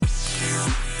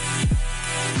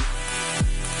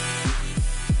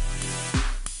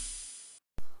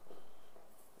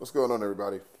What's going on,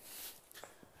 everybody?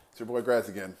 It's your boy Graz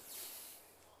again.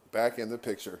 Back in the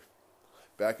picture.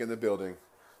 Back in the building.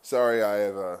 Sorry I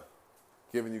have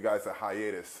given you guys a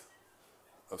hiatus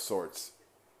of sorts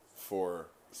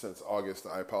since August.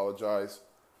 I apologize.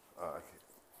 I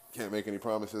can't make any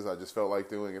promises. I just felt like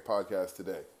doing a podcast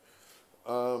today.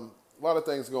 A lot of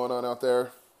things going on out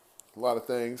there. A lot of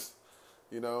things,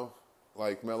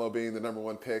 like Melo being the number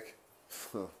one pick.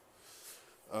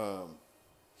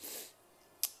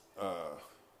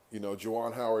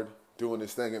 Juwan Howard doing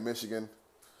his thing at Michigan.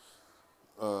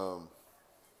 A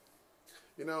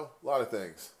lot of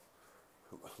things.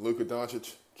 Luka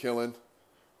Doncic killing.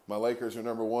 My Lakers are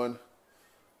number one.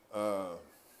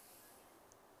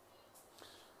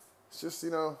 It's just,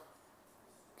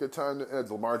 good time to end.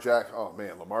 Lamar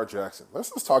Jackson.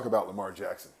 Let's talk about Lamar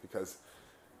Jackson because,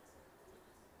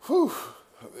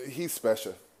 he's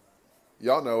special.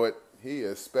 Y'all know it. He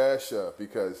is special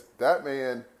because that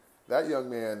young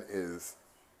man is,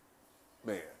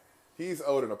 he's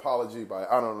owed an apology by,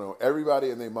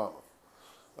 everybody and their mama.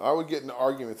 I would get into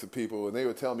arguments with people and they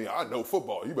would tell me, I know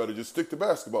football. You better just stick to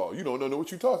basketball. You don't know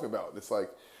what you're talking about. And it's like,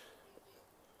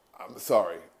 I'm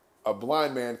sorry. A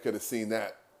blind man could have seen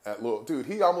that at little. Dude,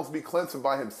 he almost beat Clemson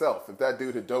by himself if that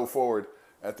dude had dove forward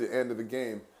at the end of the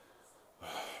game.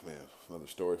 Man, another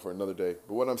story for another day.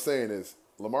 But what I'm saying is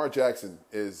Lamar Jackson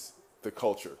is the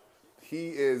culture. He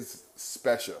is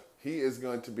special. He is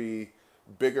going to be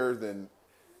bigger than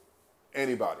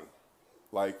anybody.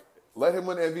 Like, let him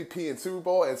win MVP and Super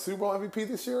Bowl MVP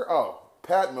this year. Oh,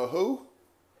 Pat Mahomes?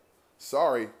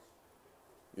 Sorry.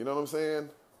 You know what I'm saying?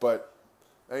 But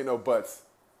ain't no buts.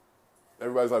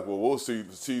 Everybody's like, well, we'll see.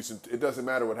 It doesn't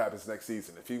matter what happens next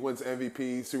season. If he wins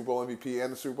MVP, Super Bowl MVP,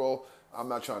 and the Super Bowl, I'm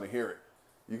not trying to hear it.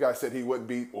 You guys said he wouldn't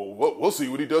beat. Well, we'll see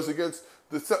what he does against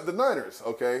the Niners,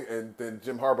 okay? And then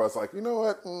Jim Harbaugh's like, you know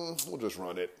what? We'll just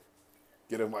run it.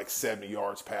 Get him like 70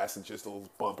 yards passing, just little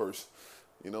bumpers,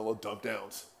 little dump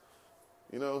downs.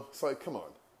 It's like, come on.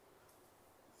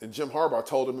 And Jim Harbaugh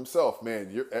told him himself,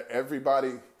 man, every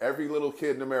little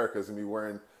kid in America is going to be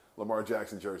wearing Lamar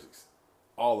Jackson jerseys.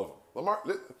 All of them.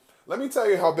 Let me tell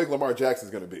you how big Lamar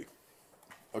Jackson's going to be.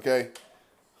 Okay?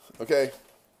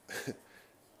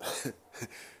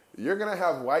 You're going to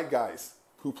have white guys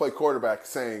who play quarterback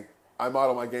saying, I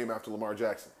model my game after Lamar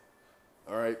Jackson.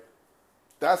 All right?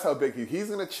 That's how big he's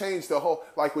going to change the whole,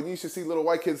 like when you used to see little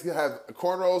white kids have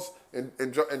cornrows and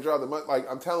draw the money. Like,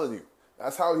 I'm telling you,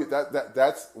 that's how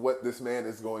that's what this man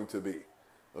is going to be.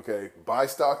 Okay? Buy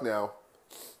stock now.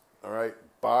 All right?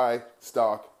 Buy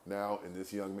stock now in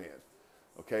this young man.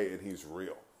 Okay? And he's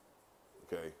real.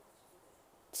 Okay?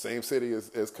 Same city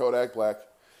as Kodak Black,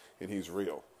 and he's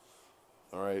real.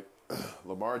 All right?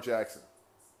 Lamar Jackson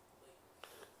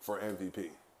for MVP.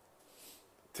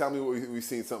 Tell me we've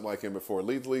seen something like him before.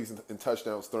 Lead the league in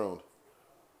touchdowns thrown.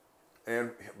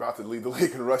 And about to lead the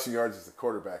league in rushing yards as a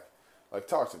quarterback. Like,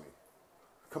 talk to me.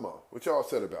 Come on. What y'all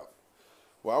upset about?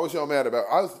 Why was y'all mad about?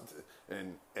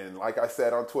 And like I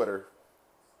said on Twitter,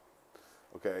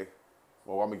 okay,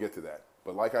 well, I'm going to get to that.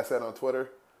 But like I said on Twitter,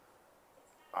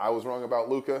 I was wrong about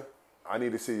Luka. I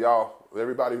need to see y'all,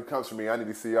 everybody who comes from me, I need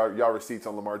to see y'all receipts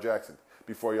on Lamar Jackson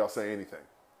before y'all say anything.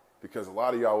 Because a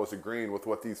lot of y'all was agreeing with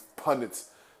what these pundits,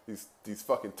 these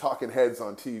fucking talking heads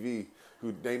on TV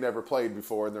who they never played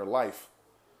before in their life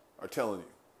are telling you.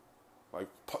 Like,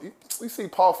 you see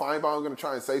Paul Feinbaum going to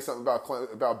try and say something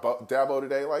about Dabo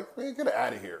today? Like, man, get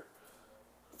out of here.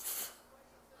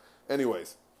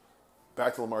 Anyways,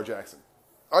 back to Lamar Jackson.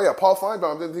 Oh, yeah, Paul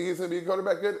Feinbaum didn't think he was going to be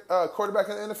a quarterback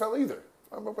in the NFL either.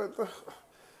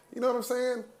 You know what I'm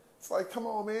saying? It's like, come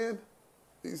on, man.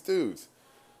 These dudes.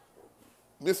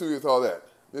 Miss me with all that.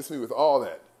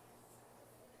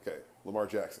 Okay, Lamar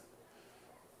Jackson.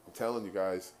 I'm telling you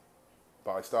guys,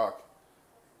 buy stock.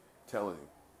 I'm telling you,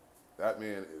 that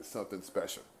man is something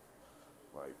special.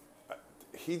 Like,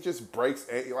 he just breaks,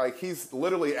 like, he's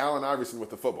literally Allen Iverson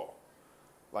with the football.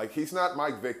 Like, he's not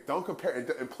Mike Vick. Don't compare,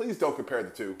 and please don't compare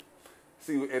the two.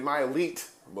 See, in my elite,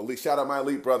 shout out my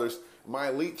elite brothers, my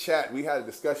elite chat, we had a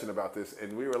discussion about this,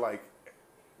 and we were like,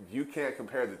 you can't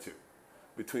compare the two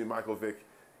between Michael Vick.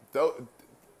 Though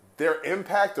their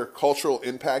impact, their cultural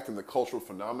impact, and the cultural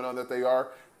phenomenon that they are,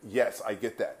 yes, I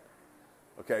get that.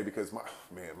 Okay, because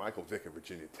Michael Vick at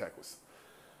Virginia Tech was,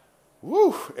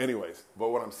 woo. Anyways, but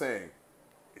what I'm saying,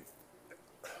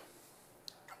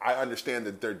 I understand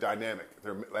that they're dynamic.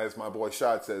 As my boy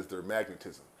Shad says, they're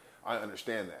magnetism. I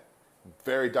understand that.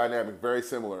 Very dynamic, very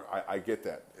similar. I get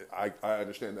that. I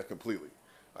understand that completely.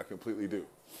 I completely do.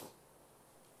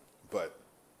 But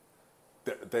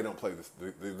they don't play this.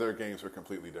 Their games are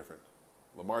completely different.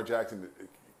 Lamar Jackson,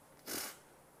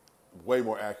 way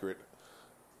more accurate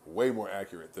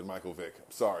than Michael Vick.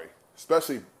 I'm sorry,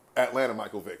 especially Atlanta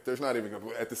Michael Vick. There's not even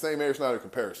at the same age. There's not a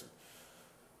comparison.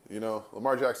 You know,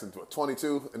 Lamar Jackson,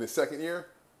 22 in his second year.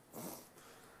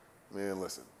 Man,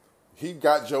 listen, he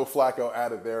got Joe Flacco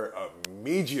out of there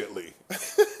immediately.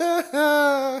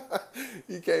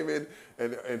 He came in,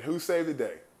 and who saved the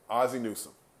day? Ozzie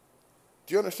Newsome.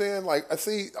 Do you understand? Like, I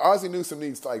see Ozzie Newsome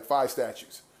needs like 5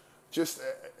 statues.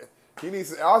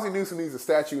 Ozzie Newsome needs a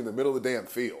statue in the middle of the damn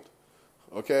field.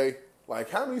 Okay? Like,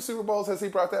 how many Super Bowls has he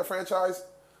brought that franchise?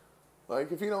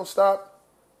 Like, if he don't stop,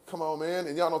 come on, man.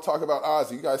 And y'all don't talk about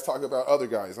Ozzie. You guys talk about other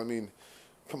guys. I mean,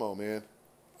 come on, man.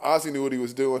 Ozzie knew what he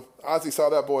was doing. Ozzie saw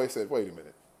that boy and said, wait a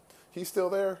minute. He's still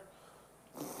there?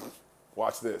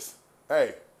 Watch this.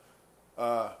 Hey,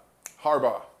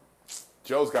 Harbaugh,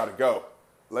 Joe's got to go.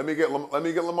 Let me get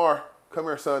Lamar. Come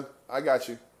here, son. I got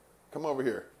you. Come over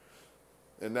here.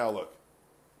 And now look,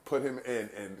 put him in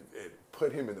and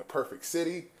put him in the perfect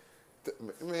city.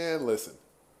 Man, listen.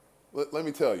 Let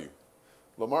me tell you,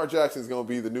 Lamar Jackson's going to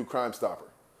be the new Crime Stopper.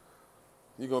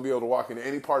 You're going to be able to walk into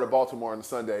any part of Baltimore on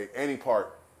Sunday, any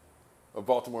part of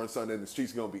Baltimore on Sunday, and the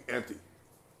street's going to be empty.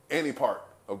 Any part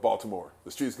of Baltimore,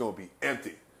 the street's going to be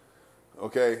empty.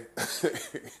 Okay?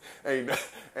 ain't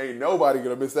nobody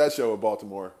going to miss that show in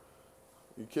Baltimore.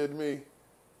 You kidding me?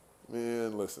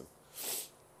 Man, listen. I'm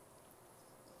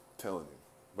telling you.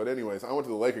 But anyways, I went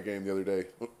to the Laker game the other day.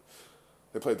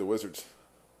 They played the Wizards.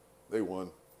 They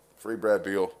won. Free Brad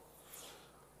Beal.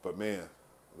 But man,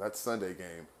 that Sunday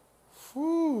game,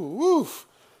 woof.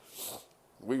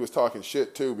 We was talking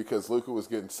shit too because Luka was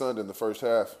getting sunned in the first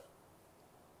half.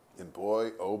 And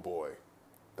boy, oh boy,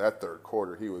 that third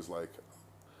quarter, he was like,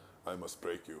 I must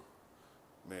break you.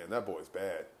 Man, that boy's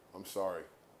bad. I'm sorry.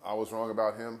 I was wrong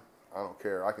about him. I don't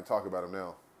care. I can talk about him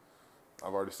now.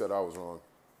 I've already said I was wrong.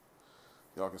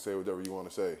 Y'all can say whatever you want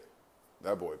to say.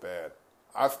 That boy bad.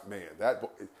 That boy,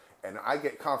 and I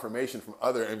get confirmation from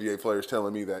other NBA players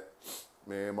telling me that,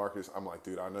 man, Marcus, I'm like,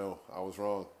 dude, I know. I was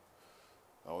wrong.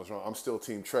 I'm still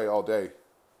Team Trey all day.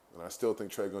 And I still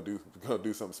think Trey gonna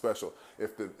do something special.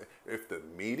 If the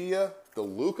media, the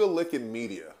Luka licking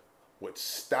media, would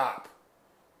stop,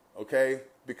 okay?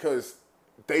 Because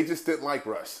they just didn't like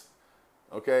Russ,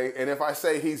 okay? And if I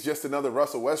say he's just another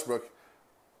Russell Westbrook,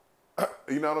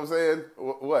 you know what I'm saying?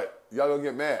 What? Y'all gonna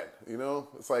get mad, you know?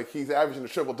 It's like he's averaging a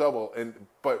triple-double,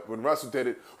 but when Russell did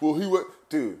it, well, he would,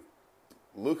 dude.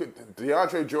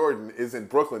 DeAndre Jordan is in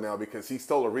Brooklyn now because he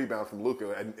stole a rebound from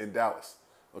Luka in Dallas.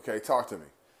 Okay, talk to me.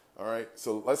 All right,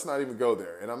 so let's not even go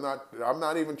there. And I'm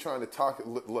not even trying to talk.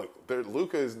 Look,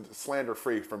 Luka is slander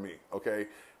free for me. Okay,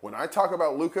 when I talk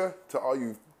about Luka to all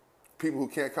you people who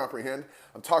can't comprehend,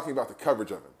 I'm talking about the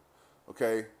coverage of him.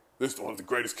 Okay, this is one of the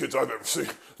greatest kids I've ever seen.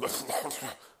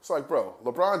 It's like, bro,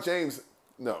 LeBron James,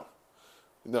 no.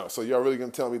 So y'all really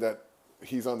gonna tell me that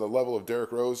he's on the level of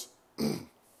Derrick Rose? That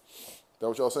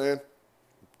what y'all saying?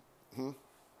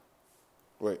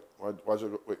 Wait, where'd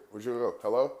you go?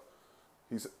 Hello?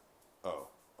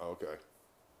 Okay.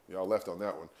 Y'all left on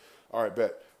that one. All right,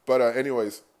 bet. But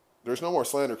anyways, there's no more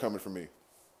slander coming from me.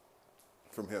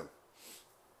 From him.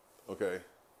 Okay?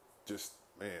 Just,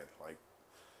 man, like,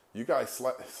 you guys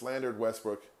slandered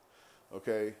Westbrook,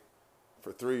 okay,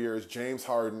 for 3 years. James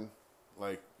Harden,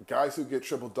 like, guys who get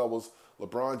triple-doubles,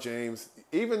 LeBron James.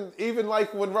 Even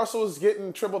like when Russell was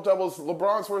getting triple-doubles,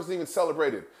 LeBron's wasn't even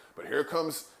celebrated. But here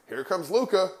comes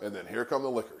Luka, and then here come the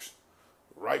Lickers.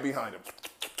 Right behind him.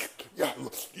 Yeah.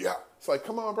 It's like,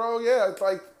 come on, bro. Yeah, it's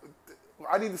like,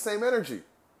 I need the same energy.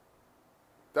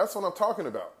 That's what I'm talking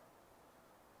about.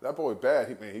 That boy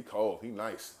bad. He cold. He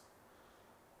nice.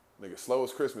 Nigga, slow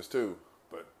as Christmas, too.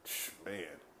 But, man,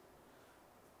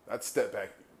 that step back,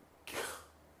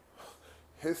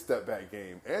 his step back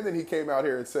game. And then he came out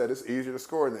here and said it's easier to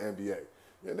score in the NBA.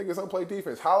 Yeah, niggas don't play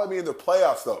defense. Holler at me in the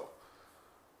playoffs, though.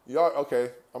 Y'all,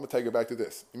 okay, I'm going to take it back to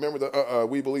this. You remember the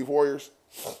We Believe Warriors?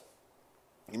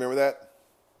 You remember that?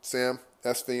 Sam,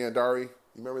 SV, and Dari? You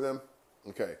remember them?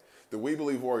 Okay. The We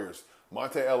Believe Warriors.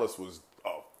 Monte Ellis was a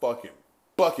fucking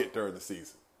bucket during the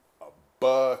season. A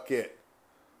bucket.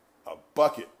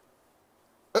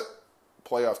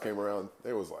 Playoffs came around.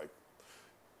 They was like,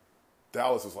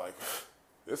 Dallas was like,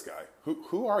 this guy,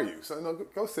 who are you? So no,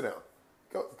 go sit down.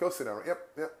 Go sit down.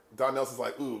 Yep. Don Nelson's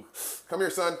like, ooh, come here,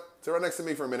 son. Sit right next to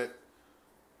me for a minute.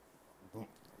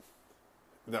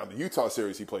 Now, the Utah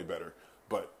series, he played better.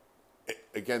 But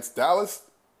against Dallas,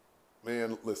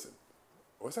 man, listen.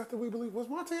 Was that the We Believe? Was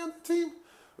Monte on the team?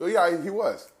 Well, yeah, he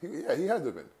was. He had to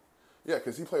have been. Yeah,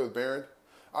 because he played with Barron.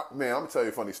 Man, I'm going to tell you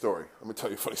a funny story.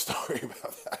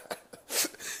 about that.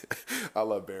 I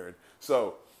love Barron.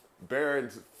 So,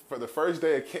 Barron's for the first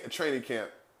day of training camp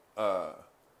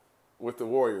with the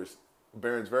Warriors,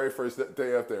 Barron's very first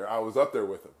day up there, I was up there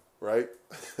with him, right?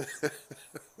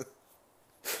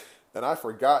 And I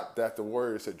forgot that the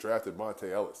Warriors had drafted Monte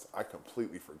Ellis. I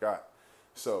completely forgot.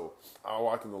 So I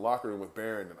walked in the locker room with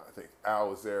Barron, and I think Al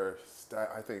was there.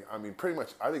 Pretty much,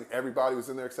 I think everybody was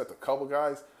in there except a couple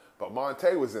guys, but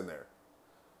Monte was in there.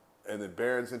 And then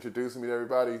Barron's introducing me to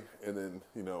everybody, and then,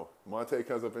 Monte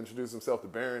comes up, introduces himself to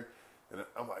Barron, and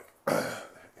I'm like,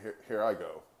 here I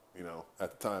go.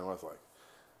 At the time, I was like,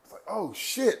 oh,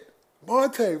 shit.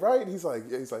 Monte, right? And he's like,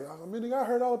 nigga, I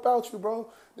heard all about you, bro.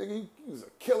 Nigga, you was a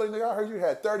killer, nigga. I heard you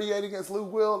had 38 against Lou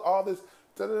Will, all this,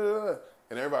 da-da-da-da.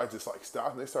 And everybody just,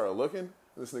 stopped, and they started looking. And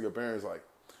this nigga Barron's like,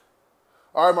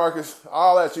 all right, Marcus,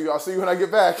 I'll let you. I'll see you when I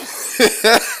get back.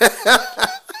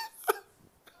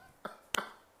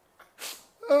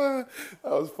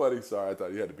 That was funny. Sorry, I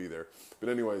thought you had to be there. But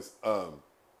anyways,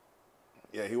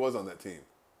 yeah, he was on that team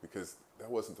because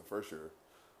that wasn't the first year.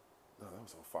 No, that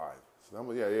was 05.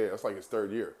 Yeah, that's like his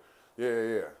third year.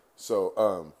 Yeah. So,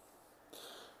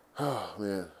 oh,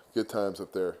 man, good times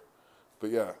up there. But,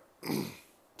 yeah,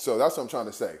 so that's what I'm trying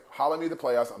to say. Holla me the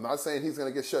playoffs. I'm not saying he's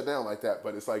going to get shut down like that,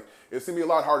 but it's like it's going to be a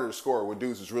lot harder to score when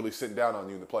dudes is really sitting down on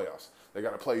you in the playoffs. They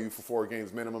got to play you for 4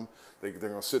 games minimum. They're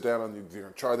going to sit down on you.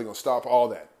 They're going to stop all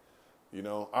that. I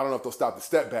don't know if they'll stop the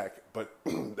step back, but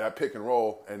that pick and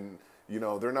roll, and,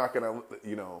 they're not going to,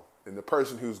 and the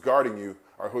person who's guarding you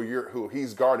or who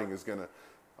he's guarding is gonna.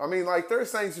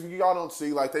 There's things y'all don't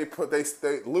see.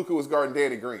 Luka was guarding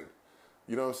Danny Green.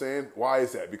 You know what I'm saying? Why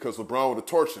is that? Because LeBron would have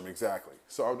torched him exactly.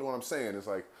 So what I'm saying is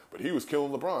but he was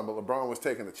killing LeBron, but LeBron was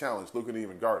taking the challenge. Luka didn't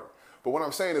even guard him. But what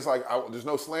I'm saying is there's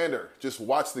no slander. Just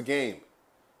watch the game,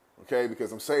 okay?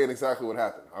 Because I'm saying exactly what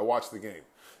happened. I watched the game.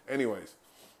 Anyways,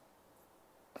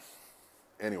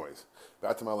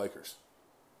 back to my Lakers.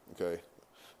 Okay,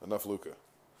 enough Luka.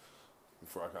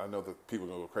 I know that people are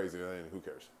going to go crazy. Who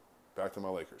cares? Back to my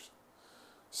Lakers.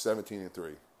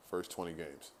 17-3, first 20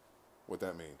 games. What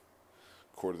that mean?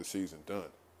 Quarter of the season,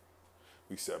 done.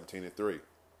 We 17-3.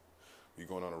 We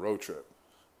going on a road trip.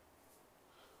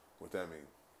 What that mean?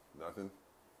 Nothing.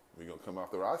 We going to come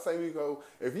off the road. I say we go,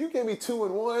 if you give me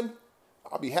 2-1,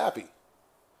 I'll be happy.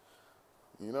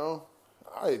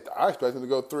 I expect them to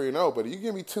go 3-0, but if you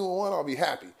give me 2-1, I'll be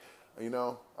happy.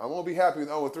 I won't be happy with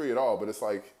 0-3 at all, but it's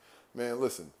man,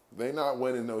 listen, they not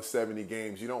winning those 70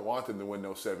 games. You don't want them to win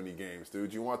those 70 games,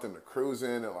 dude. You want them to cruise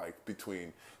in at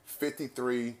between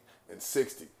 53 and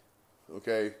 60,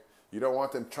 okay? You don't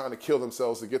want them trying to kill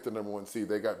themselves to get the number 1 seed.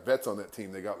 They got vets on that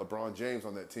team. They got LeBron James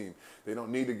on that team. They don't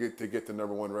need to get the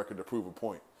number 1 record to prove a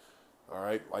point, all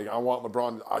right? I want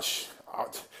LeBron.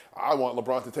 I want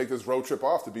LeBron to take this road trip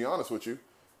off, to be honest with you.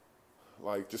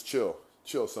 Just chill,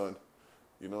 son.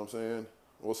 You know what I'm saying?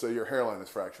 We'll say your hairline is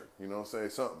fractured. Say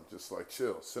something. Just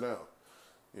chill, sit down.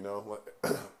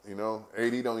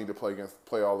 AD don't need to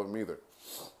play all of them either.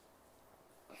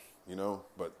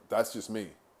 But that's just me.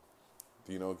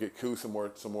 Get Kuz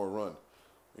some more run.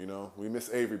 We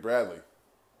miss Avery Bradley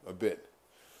a bit.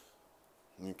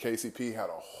 KCP had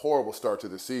a horrible start to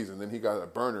the season. Then he got a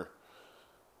burner,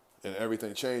 and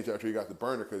everything changed after he got the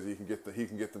burner because he can get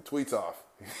them tweets off.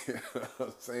 You know what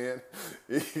I'm saying?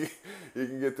 He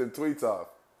can get them tweets off.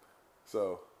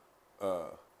 So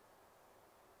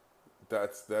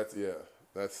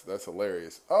that's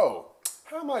hilarious. Oh,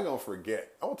 how am I gonna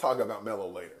forget? I'm gonna talk about Melo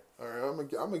later. All right, I'm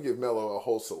gonna give Melo a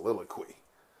whole soliloquy.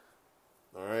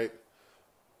 All right,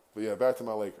 but yeah, back to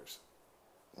my Lakers.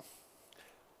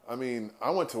 I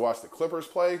went to watch the Clippers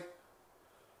play.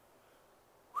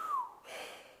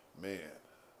 Man,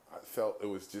 I felt it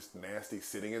was just nasty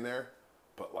sitting in there,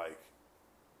 but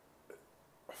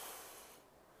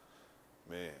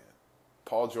man,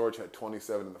 Paul George had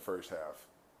 27 in the first half.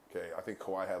 Okay, I think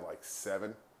Kawhi had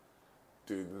 7.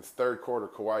 Dude, in the third quarter,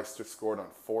 Kawhi just scored on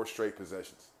 5 straight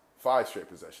possessions.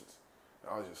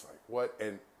 And I was just like, what?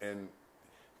 And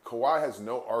Kawhi has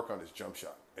no arc on his jump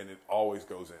shot, and it always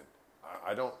goes in.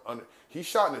 He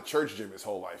shot in a church gym his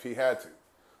whole life. He had to.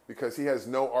 Because he has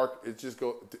no arc, it just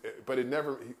goes, but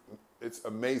it's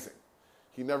amazing.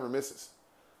 He never misses.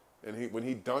 And when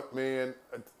he dunked, man,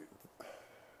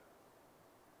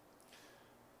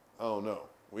 I don't know.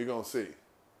 We gonna see.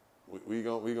 We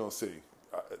gonna see.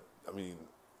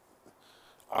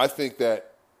 I think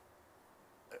that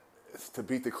to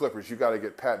beat the Clippers, you got to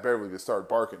get Pat Beverly to start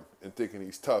barking and thinking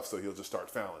he's tough, so he'll just start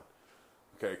fouling.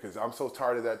 Okay, because I'm so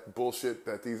tired of that bullshit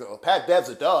that Pat Bev's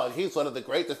a dog. He's one of the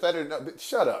great defenders. No,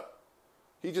 shut up.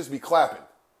 He just be clapping.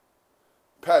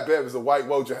 Pat Bev is the black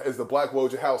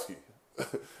Wojciechowski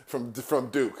from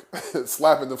Duke,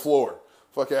 slapping the floor.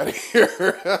 Fuck out of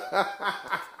here.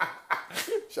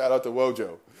 Shout out to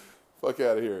Wojo. Fuck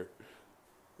out of here.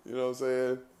 You know what I'm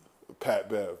saying? Pat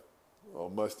Bev. Oh,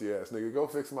 musty ass nigga. Go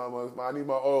fix I need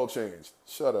my oil changed.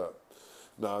 Shut up.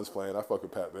 Nah, I'm just playing. I fuck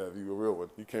with Pat Bev. You a real one.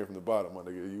 You came from the bottom, my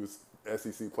nigga. You was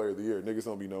SEC Player of the Year. Niggas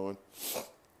don't be knowing.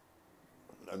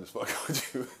 I'm just fucking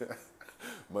with you.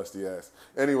 Musty ass.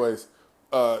 Anyways,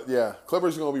 yeah,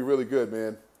 Clippers are gonna be really good,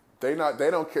 man. They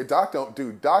don't care. Doc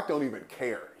don't even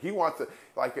care. He wants to,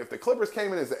 like, if the Clippers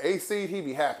came in as the A seed, he'd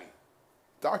be happy.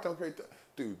 Doc don't care.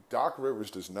 Dude, Doc Rivers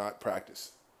does not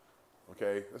practice.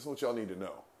 Okay? That's what y'all need to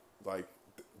know. Like,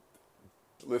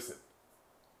 listen,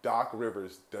 Doc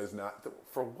Rivers does not,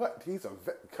 for what? He's a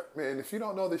vet. Man, if you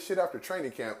don't know this shit after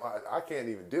training camp, I can't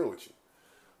even deal with you.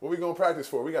 What are we going to practice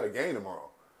for? We got a game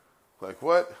tomorrow. Like,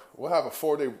 what? We'll have a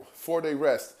four-day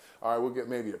rest. All right, we'll get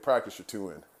maybe a practice or two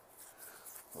in.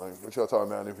 Like, what y'all talking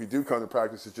about? And if we do come to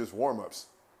practice, it's just warm-ups.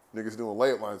 Niggas doing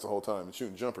layup lines the whole time and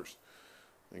shooting jumpers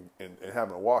and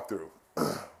having a walkthrough.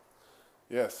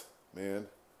 Yes, man.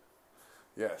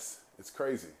 Yes, it's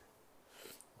crazy.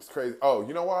 It's crazy. Oh,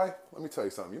 you know why? Let me tell you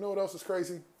something. You know what else is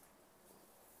crazy?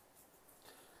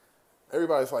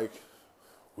 Everybody's like,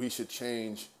 we should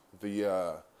change the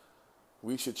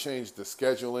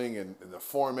scheduling and the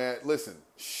format. Listen,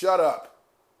 shut up.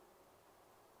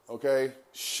 Okay?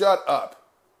 Shut up.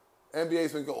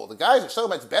 NBA's been going, the guys are so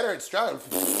much better and stronger.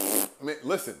 I mean,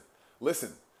 listen. What's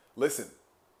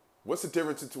the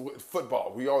difference in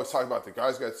football? We always talk about the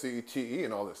guys got CTE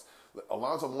and all this.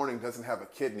 Alonzo Mourning doesn't have a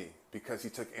kidney because he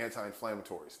took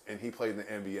anti-inflammatories and he played in the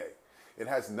NBA. It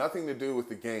has nothing to do with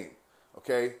the game,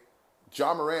 okay?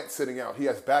 Ja Morant sitting out. He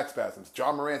has back spasms.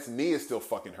 Ja Morant's knee is still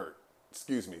fucking hurt.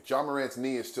 Excuse me. Ja Morant's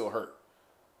knee is still hurt,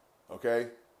 okay?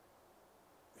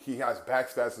 He has back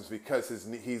spasms because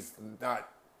he's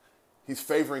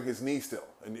favoring his knee still.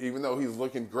 And even though he's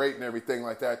looking great and everything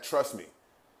like that, trust me,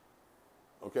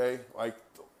 okay? Like,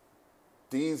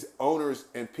 these owners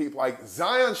and people, like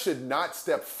Zion should not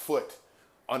step foot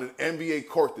on an NBA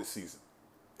court this season.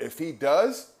 If he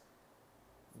does,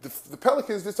 the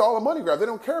Pelicans, it's all a money grab. They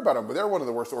don't care about him, but they're one of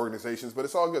the worst organizations, but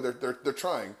it's all good. They're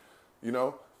trying, you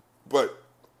know? But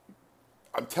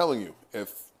I'm telling you,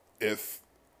 if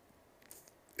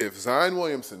Zion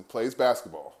Williamson plays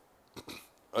basketball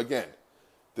again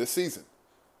this season,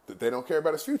 that they don't care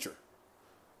about his future.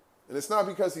 And it's not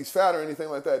because he's fat or anything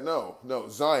like that. No,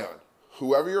 Zion,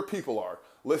 whoever your people are,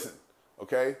 listen,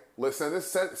 okay? Listen,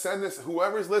 send this,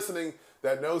 whoever's listening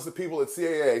that knows the people at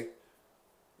CAA,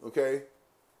 okay?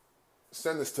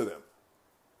 Send this to them.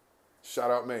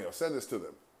 Shout out Mayo. Send this to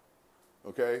them,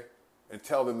 okay? And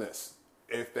tell them this.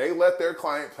 If they let their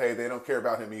client play, they don't care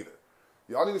about him either.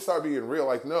 Y'all need to start being real.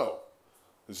 Like, no.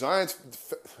 Zion's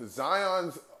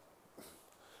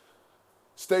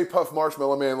Stay Puft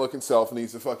Marshmallow Man looking self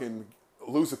needs to fucking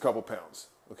lose a couple pounds,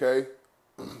 okay?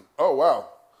 Oh, wow.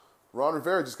 Ron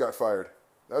Rivera just got fired.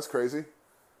 That's crazy.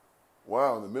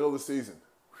 Wow, in the middle of the season.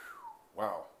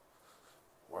 Wow.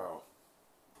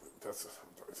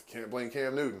 Can't blame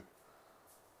Cam Newton.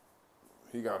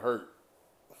 He got hurt.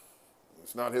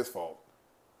 It's not his fault.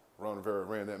 Ron Rivera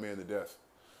ran that man to death.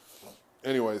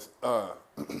 Anyways, but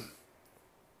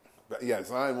yeah,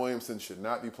 Zion Williamson should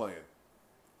not be playing.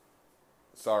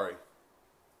 Sorry.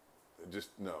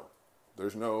 No,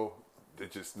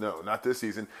 not this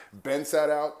season. Ben sat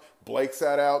out, Blake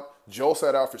sat out, Joel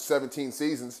sat out for 17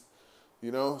 seasons,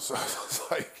 you know? So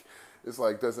it's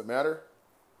like, does it matter?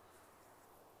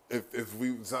 If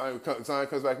Zion comes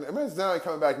back, imagine Zion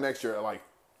coming back next year at like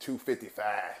 255,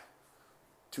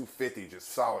 250,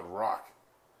 just solid rock.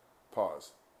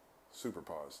 Pause. Super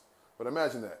pause. But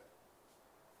imagine that.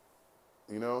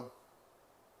 You know?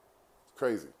 It's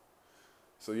crazy.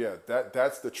 So yeah,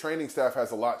 that's the training staff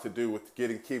has a lot to do with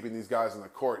keeping these guys on the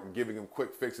court and giving them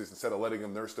quick fixes instead of letting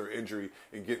them nurse their injury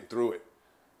and getting through it.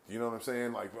 You know what I'm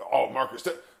saying? Like, oh, Marcus,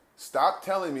 stop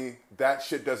telling me that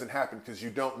shit doesn't happen because you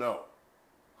don't know.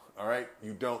 All right?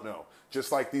 You don't know.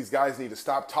 Just like these guys need to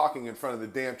stop talking in front of the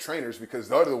damn trainers because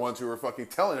they're the ones who are fucking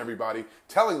telling everybody,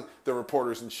 telling the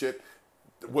reporters and shit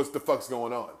what the fuck's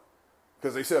going on.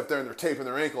 Because they sit up there and they're taping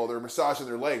their ankle, they're massaging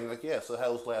their leg. And like, yeah, so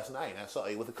how was last night? I saw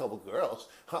you with a couple girls.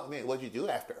 Oh, man, what'd you do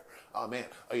after? Oh, man,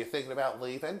 are you thinking about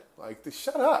leaving? Like,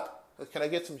 shut up. Can I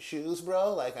get some shoes,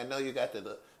 bro? Like, I know you got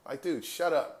the... Like, dude,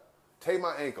 shut up. Tape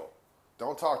my ankle.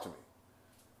 Don't talk to me.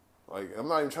 Like, I'm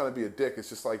not even trying to be a dick. It's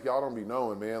just like, y'all don't be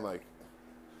knowing, man. Like,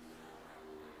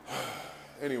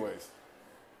 anyways.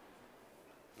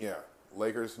 Yeah,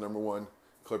 Lakers, number one.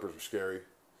 Clippers are scary. I'm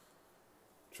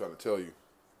trying to tell you.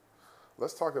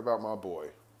 Let's talk about my boy.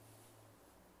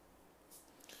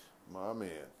 My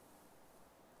man.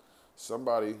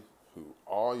 Somebody who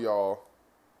all y'all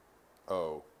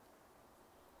owe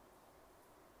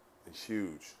a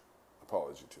huge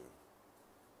apology to.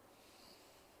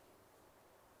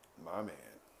 My man,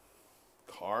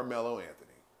 Carmelo Anthony.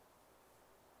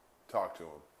 Talk to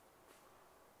him.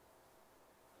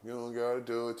 You don't gotta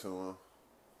do it to him.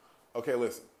 Okay,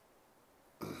 listen.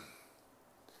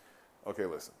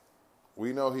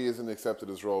 We know he isn't accepted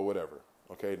his role, whatever.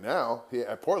 Okay, now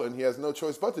at Portland, he has no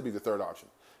choice but to be the third option.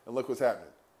 And look what's happening.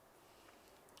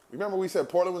 Remember we said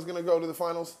Portland was going to go to the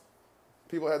finals?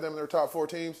 People had them in their top 4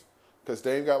 teams because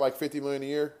Dame got like $50 million a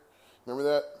year. Remember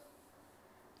that?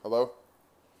 Hello?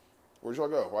 Where'd y'all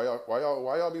go? Why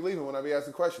y'all be leaving when I be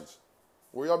asking questions?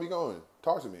 Where y'all be going?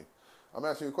 Talk to me. I'm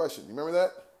asking you a question. You remember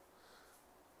that?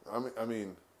 I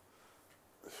mean,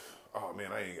 oh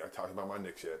man, I talked about my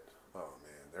Knicks yet. Oh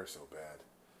man, they're so bad.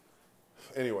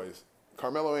 Anyways,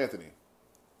 Carmelo Anthony,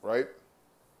 right?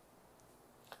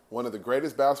 One of the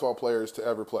greatest basketball players to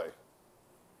ever play.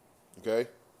 Okay?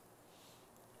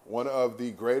 One of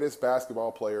the greatest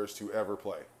basketball players to ever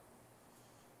play.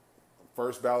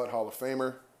 First ballot Hall of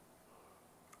Famer.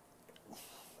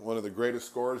 One of the greatest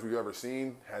scorers we've ever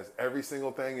seen. Has every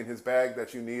single thing in his bag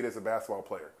that you need as a basketball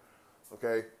player.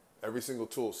 Okay? Every single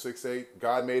tool. 6'8".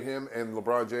 God made him and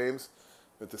LeBron James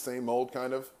with the same mold,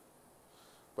 kind of.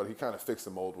 But he kind of fixed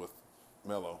the mold with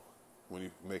Melo when he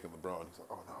making LeBron. He's like,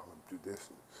 oh, no, I'm going to do this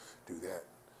and do that.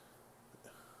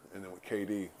 And then with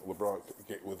KD,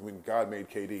 when God made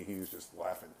KD, he was just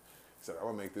laughing. He said, I'm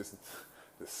going to make this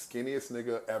the skinniest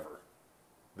nigga ever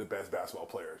the best basketball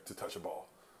player to touch a ball.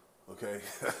 Okay?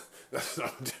 That's what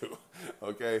I'm going to do.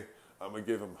 Okay? I'm going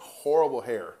to give him horrible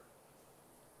hair.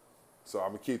 So I'm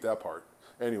going to keep that part.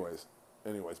 Anyways,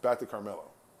 back to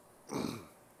Carmelo.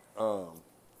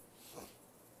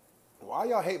 Why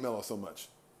y'all hate Melo so much?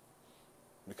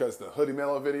 Because the Hoodie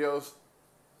Melo videos?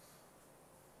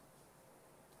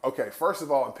 Okay, first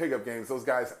of all, in pickup games, those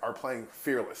guys are playing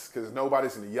fearless because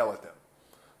nobody's going to yell at them.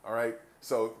 All right?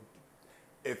 So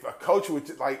if a coach would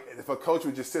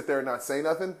just sit there and not say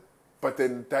nothing, but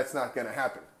then that's not going to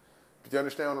happen. Do you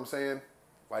understand what I'm saying?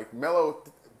 Like Melo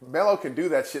can do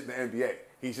that shit in the NBA.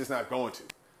 He's just not going to.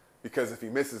 Because if he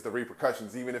misses, the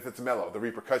repercussions, even if it's Melo, the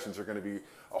repercussions are going to be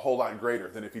a whole lot greater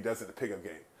than if he does it in a pickup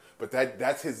game. But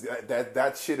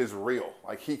that shit is real.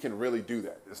 Like, he can really do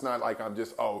that. It's not like I'm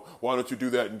just, oh, why don't you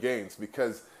do that in games?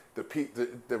 Because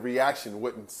the reaction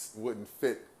wouldn't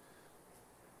fit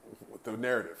with the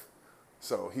narrative.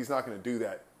 So he's not going to do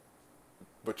that.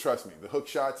 But trust me, the hook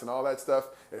shots and all that stuff,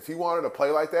 if he wanted to play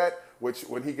like that, which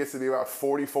when he gets to be about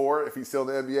 44, if he's still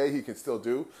in the NBA, he can still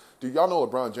do. Dude, y'all know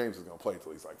LeBron James is going to play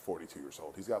until he's like 42 years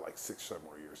old. He's got like 6-7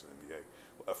 more years in the NBA.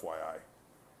 FYI.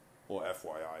 Well,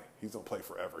 FYI. He's going to play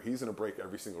forever. He's going to break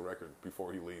every single record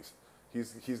before he leaves.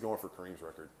 He's going for Kareem's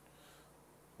record.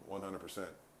 100%.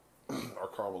 Or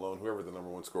Karl Malone, whoever the number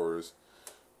one scorer is.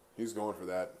 He's going for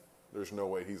that. There's no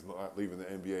way he's not leaving the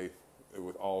NBA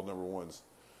with all number ones.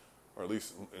 Or at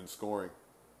least in scoring.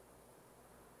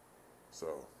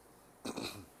 So, that's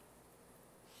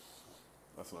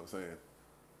what I'm saying.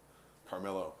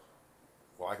 Carmelo,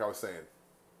 well, like I was saying,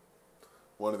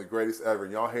 one of the greatest ever.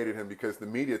 And y'all hated him because the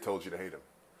media told you to hate him.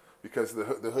 Because the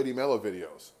Hoodie Melo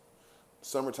videos.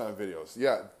 Summertime videos.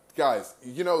 Yeah, guys,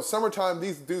 you know, summertime,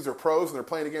 these dudes are pros and they're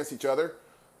playing against each other.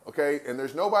 Okay? And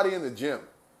there's nobody in the gym.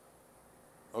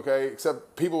 Okay?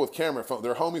 Except people with camera phones.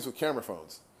 They're homies with camera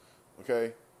phones.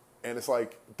 Okay? And it's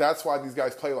like, that's why these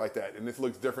guys play like that. And this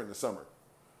looks different in the summer.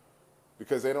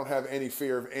 Because they don't have any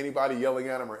fear of anybody yelling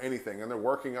at them or anything. And they're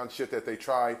working on shit that they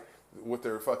tried with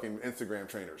their fucking Instagram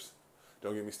trainers.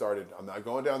 Don't get me started. I'm not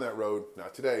going down that road.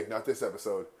 Not today. Not this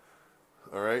episode.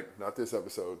 All right? Not this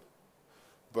episode.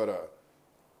 But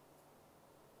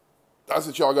that's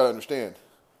what y'all got to understand.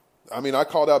 I mean, I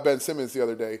called out Ben Simmons the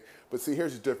other day. But see,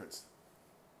 here's the difference.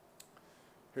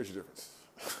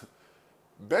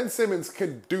 Ben Simmons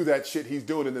can do that shit he's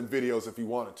doing in them videos if he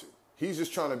wanted to. He's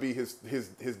just trying to be his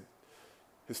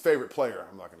favorite player.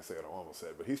 I'm not going to say what I almost said,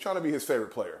 but he's trying to be his favorite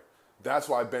player. That's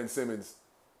why Ben Simmons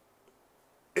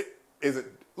isn't.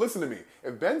 Listen to me.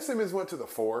 If Ben Simmons went to the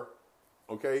 4,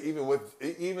 okay, even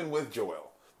with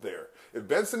Joel there, if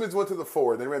Ben Simmons went to the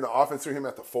 4, they ran the offense through him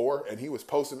at the 4, and he was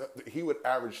posting, he would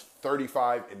average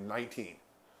 35 and 19.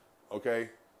 Okay.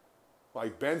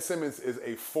 Like, Ben Simmons is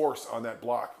a force on that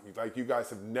block. Like, you guys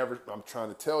have never, I'm trying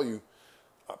to tell you,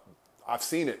 I've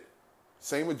seen it.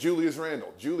 Same with Julius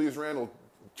Randle. Julius Randle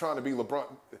trying to be LeBron.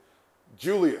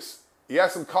 Julius,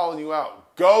 yes, I'm calling you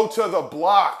out. Go to the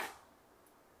block.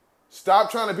 Stop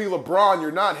trying to be LeBron.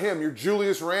 You're not him. You're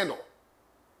Julius Randle.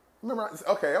 Remember,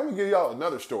 okay, I'm going to give y'all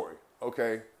another story,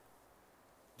 okay?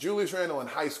 Julius Randle in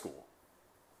high school.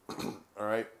 All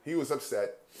right? He was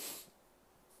upset.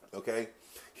 Okay?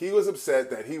 He was upset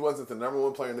that he wasn't the number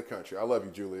one player in the country. I love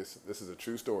you, Julius. This is a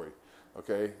true story.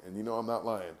 Okay? And you know I'm not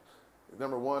lying.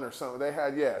 Number one or something. They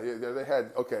had,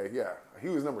 he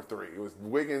was number 3. It was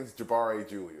Wiggins, Jabari,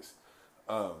 Julius.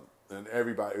 And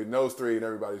everybody, in those 3 in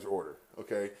everybody's order.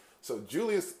 Okay? So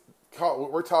Julius,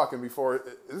 we're talking before,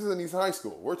 this is in East High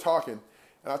School. We're talking,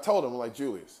 and I told him, like,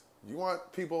 Julius, you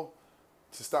want people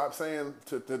to stop saying,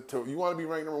 you want to be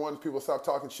ranked number 1, people stop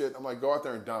talking shit? I'm like, go out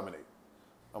there and dominate.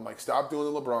 I'm like, stop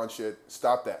doing the LeBron shit.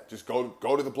 Stop that. Just go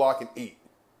to the block and eat.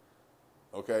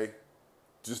 Okay?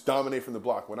 Just dominate from the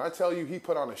block. When I tell you he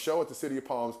put on a show at the City of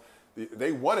Palms,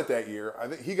 they won it that year. I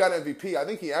think he got MVP. I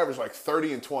think he averaged like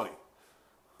 30 and 20.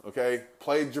 Okay?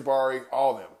 Played Jabari,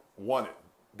 all of them. Won it.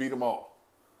 Beat them all.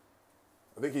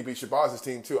 I think he beat Shabazz's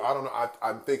team too. I don't know.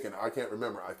 I'm thinking. I can't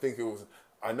remember.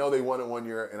 I know they won it one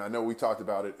year, and I know we talked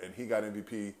about it, and he got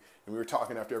MVP. And we were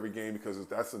talking after every game because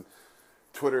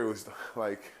Twitter was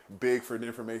like big for the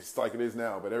information, it's like it is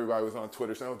now. But everybody was on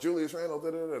Twitter saying, "Oh, Julius Randle,"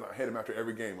 da, da, da. And I hit him after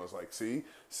every game. I was like, "See,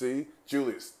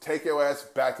 Julius, take your ass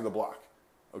back to the block,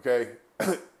 okay,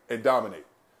 and dominate."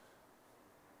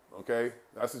 Okay,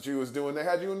 that's what you was doing. They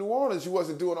had you in New Orleans. You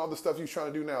wasn't doing all the stuff you're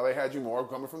trying to do now. They had you more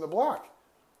coming from the block,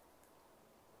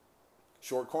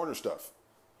 short corner stuff.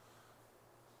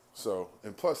 So,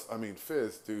 and plus, I mean,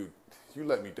 Fizz, dude, you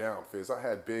let me down, Fizz. I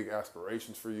had big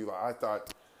aspirations for you. Like I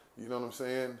thought. You know what I'm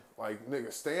saying? Like,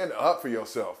 nigga, stand up for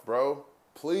yourself, bro.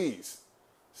 Please.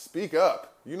 Speak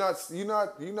up. You not,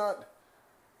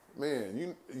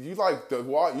 man, you like the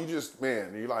wall,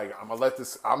 you're like, I'm gonna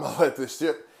let this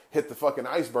ship hit the fucking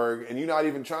iceberg, and you're not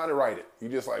even trying to write it. You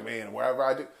just like, man, wherever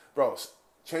I do, bro,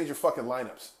 change your fucking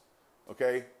lineups.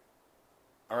 Okay?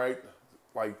 All right?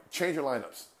 Like, change your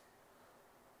lineups.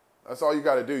 That's all you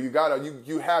gotta do.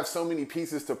 You have so many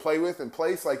pieces to play with and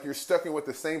place, like you're stuck in with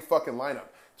the same fucking lineup.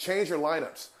 Change your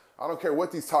lineups. I don't care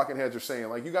what these talking heads are saying.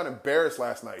 Like, you got embarrassed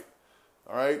last night.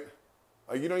 All right?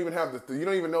 Like, you don't even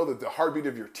know the heartbeat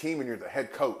of your team, and you're the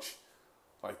head coach.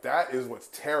 Like, that is what's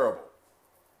terrible.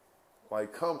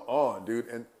 Like, come on, dude.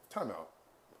 And time out.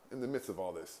 In the midst of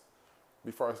all this,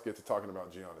 before I get to talking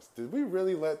about Giannis, did we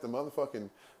really let the motherfucking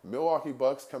Milwaukee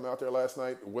Bucks come out there last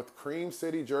night with Cream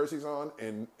City jerseys on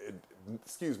and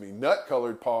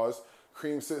nut-colored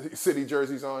Cream City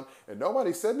jerseys on, and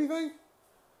nobody said anything?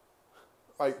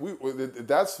 Like,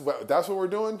 that's what we're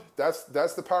doing? That's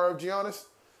the power of Giannis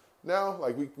now?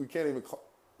 Like, we can't even...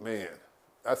 Man,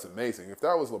 that's amazing. If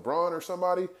that was LeBron or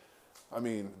somebody, I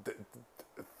mean,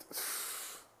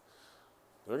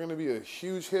 they're going to be a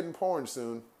huge hit in porn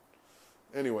soon.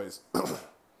 Anyways,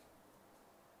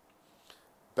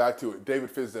 back to it.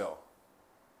 David Fizdale.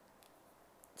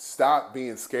 Stop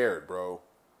being scared, bro.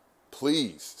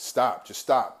 Please, stop. Just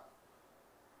stop.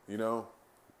 You know,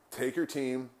 take your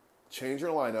team... Change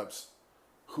your lineups.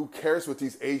 Who cares what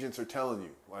these agents are telling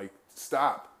you? Like,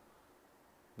 stop.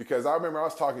 Because I remember I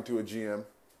was talking to a GM.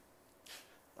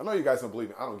 I know you guys don't believe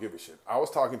me. I don't give a shit. I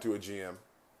was talking to a GM,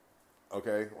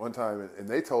 okay, one time, and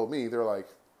they told me, they're like,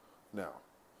 now,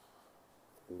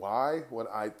 why would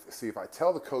if I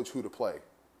tell the coach who to play,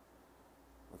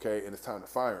 okay, and it's time to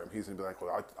fire him, he's going to be like,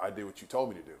 well, I did what you told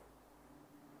me to do.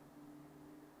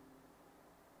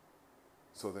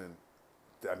 So then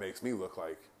that makes me look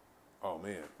like, oh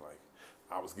man, like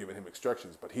I was giving him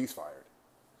instructions, but he's fired.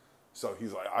 So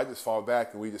he's like, I just fall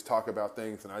back and we just talk about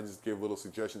things and I just give little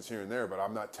suggestions here and there, but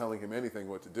I'm not telling him anything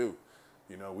what to do.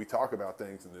 You know, we talk about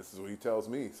things and this is what he tells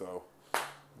me. So,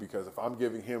 because if I'm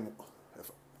giving him,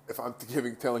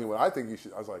 telling him what I think he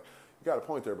should, I was like, you got a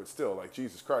point there, but still, like,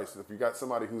 Jesus Christ, if you got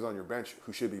somebody who's on your bench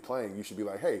who should be playing, you should be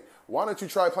like, hey, why don't you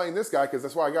try playing this guy? Because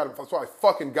that's why I got him. That's why I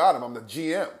fucking got him. I'm the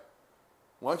GM.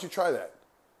 Why don't you try that?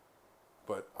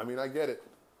 But, I mean, I get it.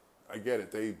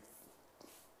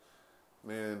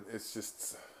 Man, it's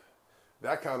just,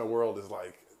 that kind of world is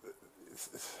like,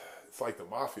 it's like the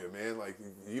mafia, man. Like,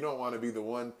 you don't want to be the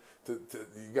one you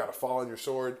got to fall on your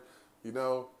sword, you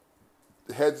know.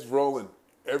 The head's rolling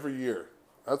every year.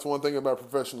 That's one thing about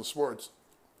professional sports.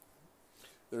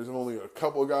 There's only a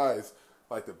couple guys,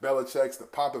 like the Belichicks, the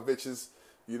Popoviches,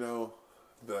 you know,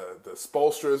 the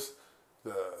Spoelstras,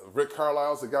 the Rick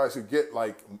Carlisles, the guys who get,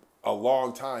 like, a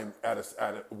long time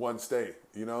at one stay,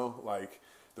 you know, like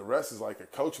the rest is like a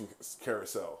coaching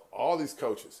carousel. All these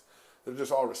coaches, they're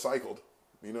just all recycled,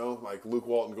 you know, like Luke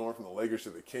Walton going from the Lakers to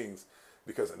the Kings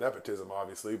because of nepotism,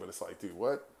 obviously, but it's like, dude,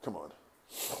 what? Come on.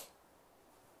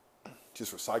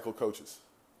 Just recycled coaches.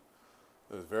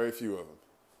 There's very few of them.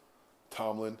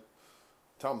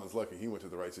 Tomlin's lucky he went to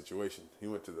the right situation. He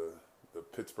went to the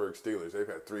Pittsburgh Steelers. They've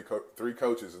had three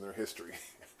coaches in their history.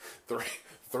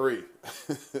 3.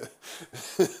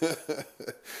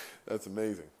 That's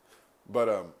amazing.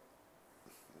 But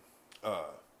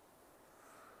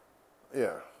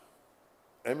yeah,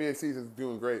 NBA season's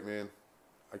doing great, man.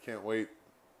 I can't wait.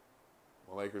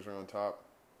 My Lakers are on top.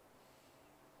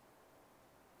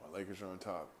 My Lakers are on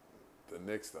top. The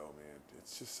Knicks, though, man,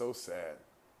 it's just so sad.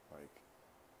 Like,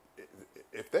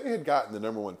 if they had gotten the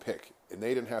number 1 pick and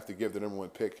they didn't have to give the number 1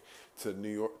 pick to New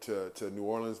York to New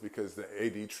Orleans because the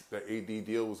AD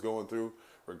deal was going through,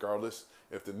 regardless.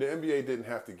 If the NBA didn't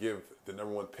have to give the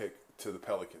number 1 pick to the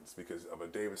Pelicans because of a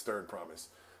David Stern promise,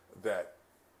 that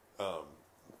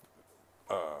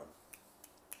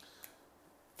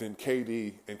then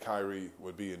KD and Kyrie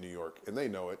would be in New York, and they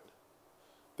know it.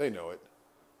 They know it.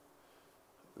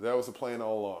 That was the plan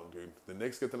all along, dude. The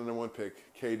Knicks get the number 1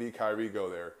 pick. KD, Kyrie go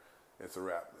there. It's a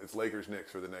wrap. It's Lakers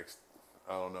Knicks for the next,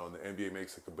 I don't know, and the NBA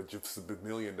makes like $1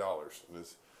 million. And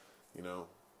it's, you know,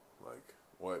 like,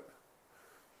 what?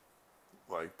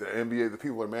 Like, the NBA, the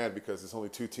people are mad because there's only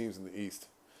 2 teams in the East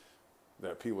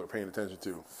that people are paying attention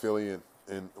to. Philly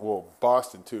and well,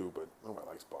 Boston too, but nobody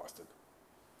likes Boston.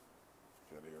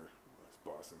 Get out of here. Likes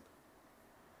Boston.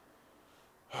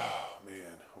 Oh,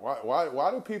 man.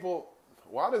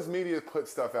 Why does media put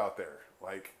stuff out there?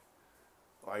 Like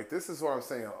this is what I'm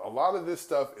saying. A lot of this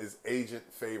stuff is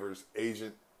agent favors,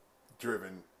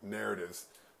 agent-driven narratives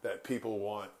that people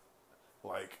want.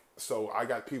 Like, so I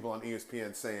got people on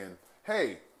ESPN saying,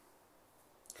 hey,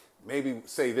 maybe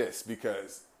say this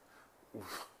because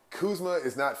Kuzma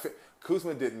is not fit.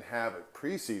 Kuzma didn't have a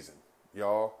preseason,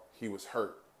 y'all. He was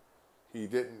hurt. He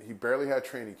barely had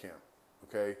training camp,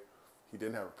 okay? He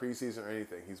didn't have a preseason or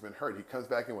anything. He's been hurt. He comes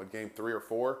back in, game 3 or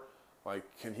 4? Like,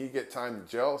 can he get time to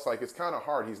gel? It's like, it's kind of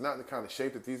hard. He's not in the kind of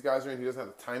shape that these guys are in. He doesn't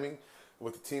have the timing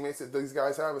with the teammates that these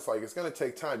guys have. It's like, it's going to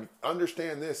take time.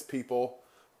 Understand this, people.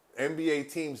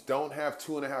 NBA teams don't have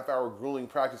 2.5-hour grueling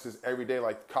practices every day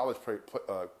like college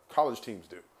teams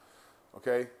do,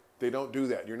 okay? They don't do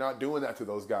that. You're not doing that to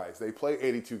those guys. They play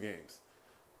 82 games.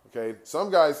 Okay? Some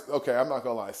guys, okay, I'm not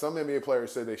going to lie. Some NBA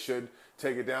players said they should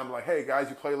take it down. Like, hey, guys,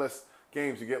 you play less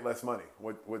games, you get less money.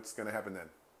 What's going to happen then?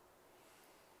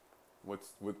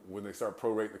 When they start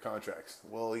prorating the contracts?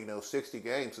 Well, 60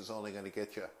 games is only going to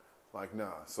get you. Like,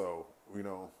 nah. So,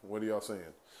 what are y'all saying?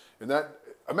 And that,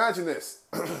 imagine this.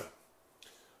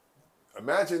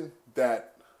 Imagine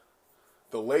that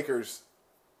the Lakers,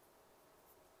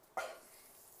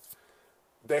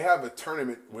 they have a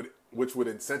tournament which would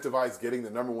incentivize getting the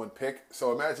number 1 pick.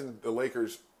 So imagine the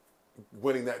Lakers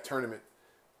winning that tournament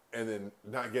and then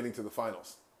not getting to the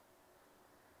finals.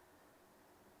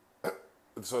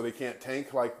 So they can't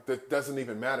tank. Like, that doesn't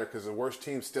even matter because the worst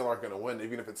teams still aren't going to win,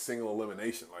 even if it's single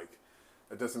elimination. Like,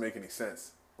 that doesn't make any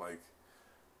sense. Like,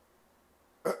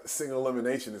 single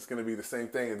elimination is going to be the same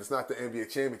thing, and it's not the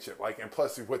NBA championship. Like, and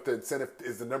plus, what the incentive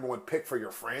is the number 1 pick for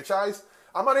your franchise.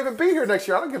 I might even be here next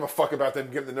year. I don't give a fuck about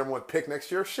them getting the number 1 pick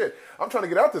next year. Shit, I'm trying to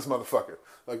get out this motherfucker.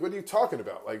 Like, what are you talking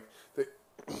about? Like,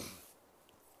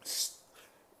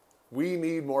 we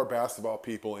need more basketball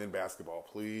people in basketball,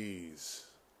 please.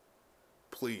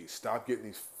 Please stop getting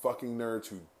these fucking nerds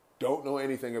who don't know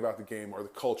anything about the game or the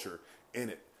culture in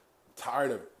it. I'm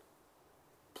tired of it.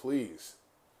 Please.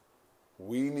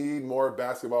 We need more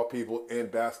basketball people in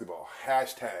basketball.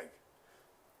 Hashtag.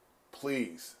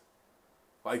 Please.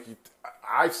 Like,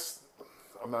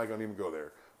 I'm not going to even go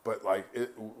there. But, like,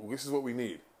 this is what we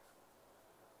need.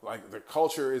 Like, the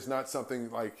culture is not something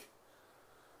like,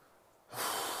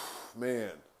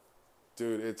 man,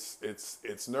 dude,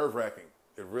 it's nerve-wracking.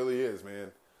 It really is,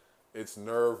 man. It's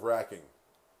nerve-wracking.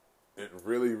 It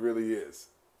really, really is.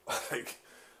 Like,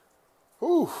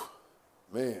 whew,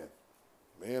 man.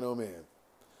 Man, oh, man.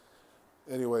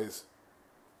 Anyways,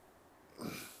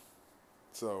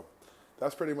 so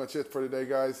that's pretty much it for today,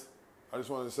 guys. I just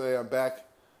wanted to say I'm back,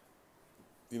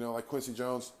 like Quincy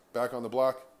Jones, back on the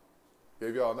block.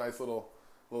 Gave y'all a nice little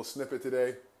snippet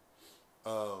today.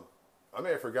 I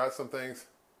may have forgot some things,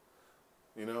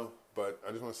 but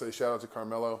I just want to say shout out to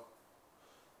Carmelo.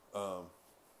 I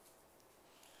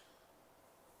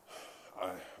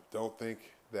don't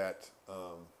think that,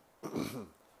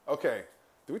 okay.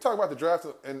 Did we talk about the draft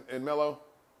and Melo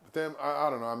with them? I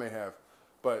don't know. I may have.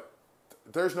 But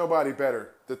there's nobody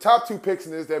better. The top 2 picks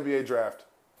in this NBA draft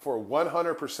for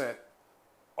 100%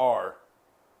 are,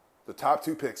 the top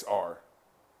 2 picks are,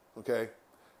 okay,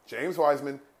 James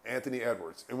Wiseman, Anthony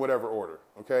Edwards, in whatever order,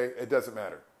 okay? It doesn't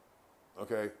matter,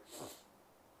 okay?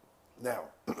 Now,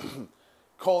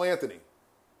 Cole Anthony.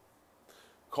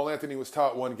 Cole Anthony was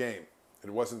taught 1 game.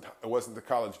 It wasn't the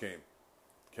college game,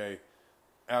 okay,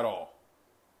 at all.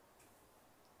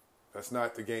 That's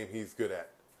not the game he's good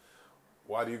at.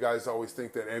 Why do you guys always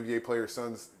think that NBA players'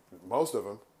 sons, most of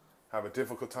them, have a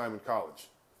difficult time in college?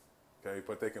 Okay,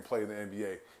 but they can play in the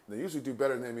NBA. And they usually do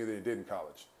better in the NBA than they did in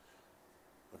college.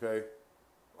 Okay?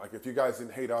 Like if you guys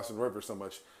didn't hate Austin Rivers so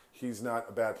much, he's not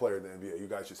a bad player in the NBA. You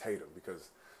guys just hate him because,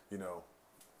 you know,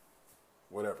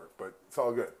 whatever. But it's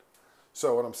all good.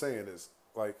 So what I'm saying is,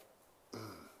 like,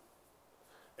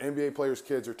 NBA players'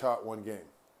 kids are taught one game.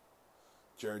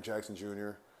 Jaren Jackson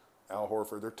Jr., Al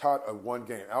Horford, they're taught a one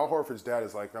game. Al Horford's dad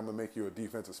is like, I'm going to make you a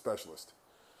defensive specialist.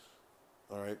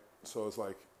 All right? So it's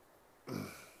like, you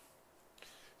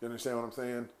understand what I'm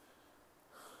saying?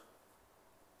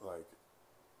 Like,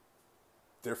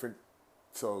 different.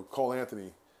 So Cole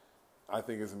Anthony, I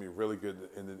think, is going to be really good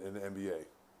in the NBA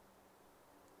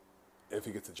if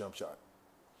he gets a jump shot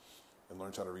and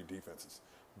learns how to read defenses.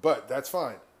 But that's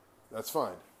fine. That's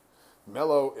fine.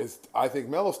 Melo is, I think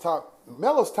Melo's top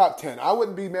 10. I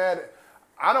wouldn't be mad.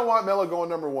 I don't want Melo going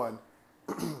number one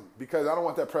because I don't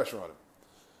want that pressure on him.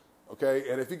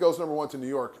 Okay? And if he goes number one to New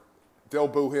York, they'll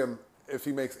boo him if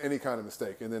he makes any kind of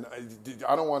mistake. And then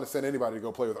I don't want to send anybody to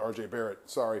go play with R.J. Barrett.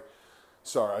 Sorry,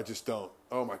 I just don't.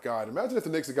 Oh, my God. Imagine if the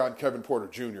Knicks had gotten Kevin Porter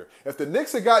Jr. If the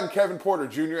Knicks had gotten Kevin Porter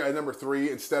Jr. at number 3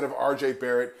 instead of R.J.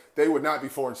 Barrett, they would not be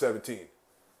 4-17.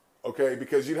 Okay?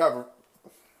 Because you'd have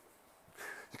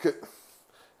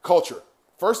culture.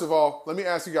 First of all, let me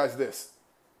ask you guys this.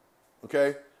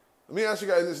 Okay? Let me ask you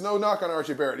guys, there's no knock on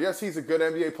R.J. Barrett. Yes, he's a good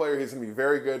NBA player. He's going to be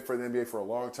very good for the NBA for a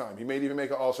long time. He may even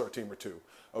make an all-star team or two.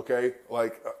 Okay?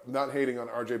 Like, not hating on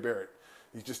R.J. Barrett.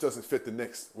 He just doesn't fit the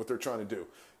Knicks, what they're trying to do.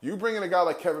 You bring in a guy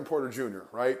like Kevin Porter Jr.,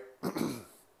 right?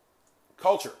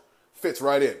 Culture fits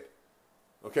right in.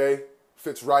 Okay?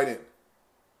 Fits right in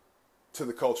to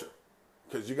the culture.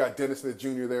 Because you got Dennis Smith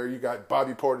Jr. there. You got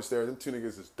Bobby Portis there. Them two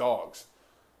niggas is dogs.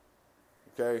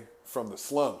 Okay? From the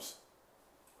slums.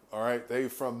 All right? They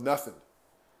from nothing.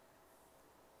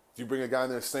 You bring a guy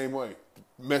in there the same way.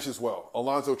 Meshes well.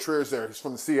 Alonzo Trier's there. He's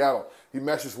from Seattle. He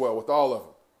meshes well with all of them.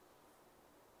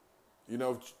 You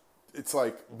know, it's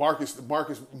like Marcus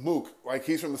Mook. Like,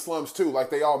 he's from the slums too. Like,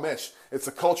 they all mesh. It's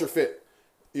a culture fit.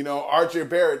 You know, R.J.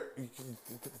 Barrett,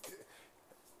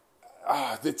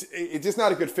 it's just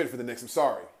not a good fit for the Knicks. I'm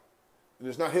sorry. And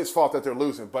it's not his fault that they're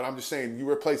losing. But I'm just saying, you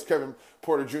replace Kevin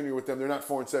Porter Jr. with them, they're not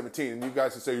 4-17. And you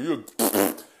guys would say,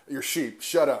 you're sheep.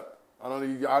 Shut up. I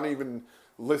don't even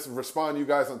respond to you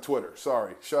guys on Twitter.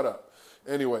 Sorry. Shut up.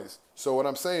 Anyways, so what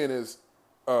I'm saying is,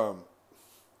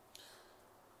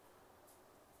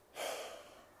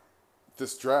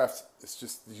 this draft, it's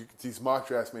just these mock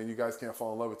drafts, man. You guys can't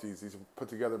fall in love with these. These are put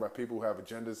together by people who have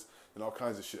agendas and all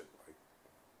kinds of shit. Like,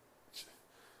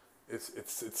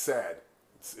 it's sad.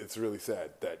 It's really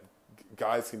sad that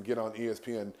guys can get on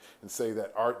ESPN and say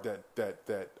that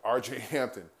R.J.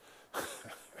 Hampton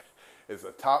is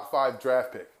a top 5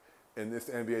 draft pick in this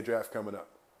NBA draft coming up.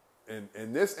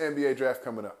 In this NBA draft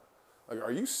coming up, like,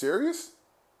 are you serious?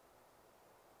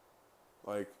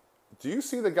 Like, do you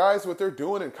see the guys what they're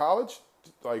doing in college?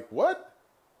 Like, what?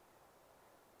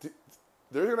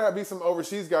 There's going to be some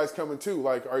overseas guys coming too.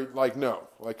 Like, no.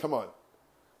 Like, come on.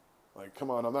 Like, come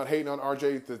on. I'm not hating on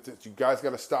RJ. You guys got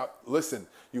to stop. Listen,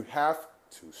 you have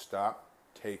to stop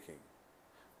taking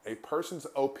a person's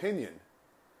opinion.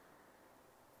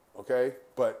 Okay?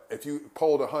 But if you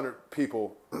polled 100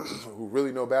 people who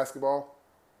really know basketball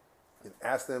and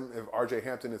asked them if RJ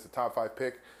Hampton is a top 5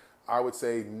 pick, I would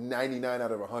say 99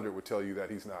 out of 100 would tell you that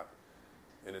he's not.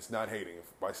 And it's not hating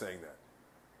by saying that.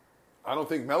 I don't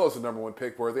think Melo's the number 1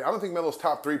 pick worthy. I don't think Melo's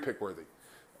top 3 pick worthy.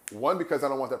 1, because I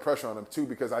don't want that pressure on him. 2,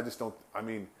 because I just don't, I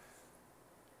mean,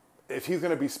 if he's going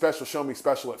to be special, show me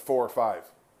special at 4 or 5.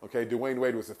 Okay, Dwayne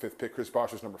Wade was the 5th pick. Chris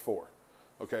Bosh was number 4.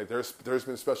 Okay, there's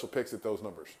been special picks at those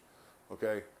numbers.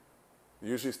 Okay,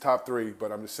 usually it's top 3,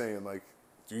 but I'm just saying, like,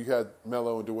 you had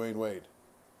Melo and Dwayne Wade.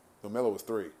 No, Melo was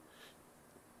 3.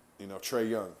 You know, Trae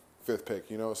Young, 5th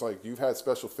pick. You know, it's like you've had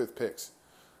special 5th picks.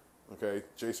 Okay,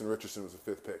 Jason Richardson was a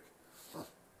 5th pick.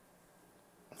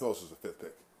 Who else was a 5th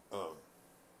pick? Was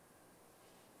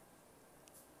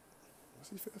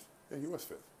he 5th? Yeah, he was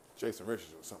 5th. Jason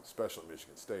Richardson was something special in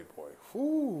Michigan State, boy.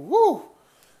 Woo!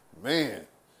 Man,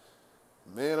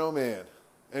 oh man.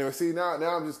 Anyway, see, now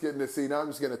I'm just getting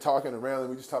to talking around, and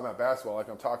we just talking about basketball like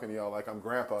I'm talking to y'all like I'm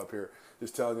grandpa up here,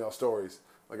 just telling y'all stories.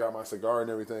 I got my cigar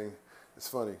and everything. It's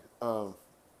funny. But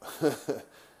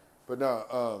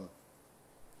no,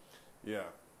 yeah.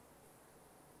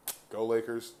 Go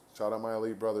Lakers. Shout out my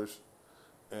elite brothers.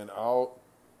 And I'll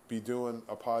be doing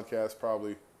a podcast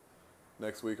probably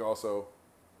next week also.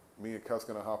 Me and Cuff's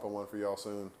going to hop on one for y'all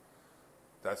soon.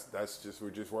 That's just, we're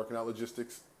just working out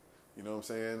logistics. You know what I'm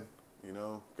saying? You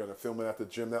know, going to film it at the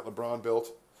gym that LeBron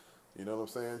built. You know what I'm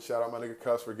saying? Shout out my nigga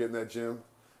Cuffs for getting that gym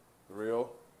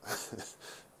real.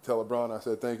 Tell LeBron I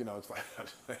said thank you. No, it's fine.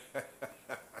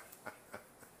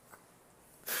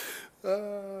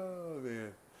 Oh,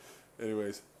 man.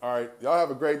 Anyways, all right. Y'all have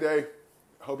a great day.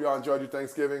 Hope y'all enjoyed your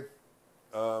Thanksgiving.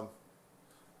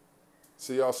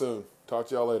 See y'all soon. Talk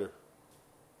to y'all later.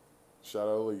 Shout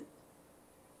out Elite.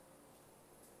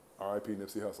 R.I.P.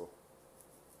 Nipsey Hussle.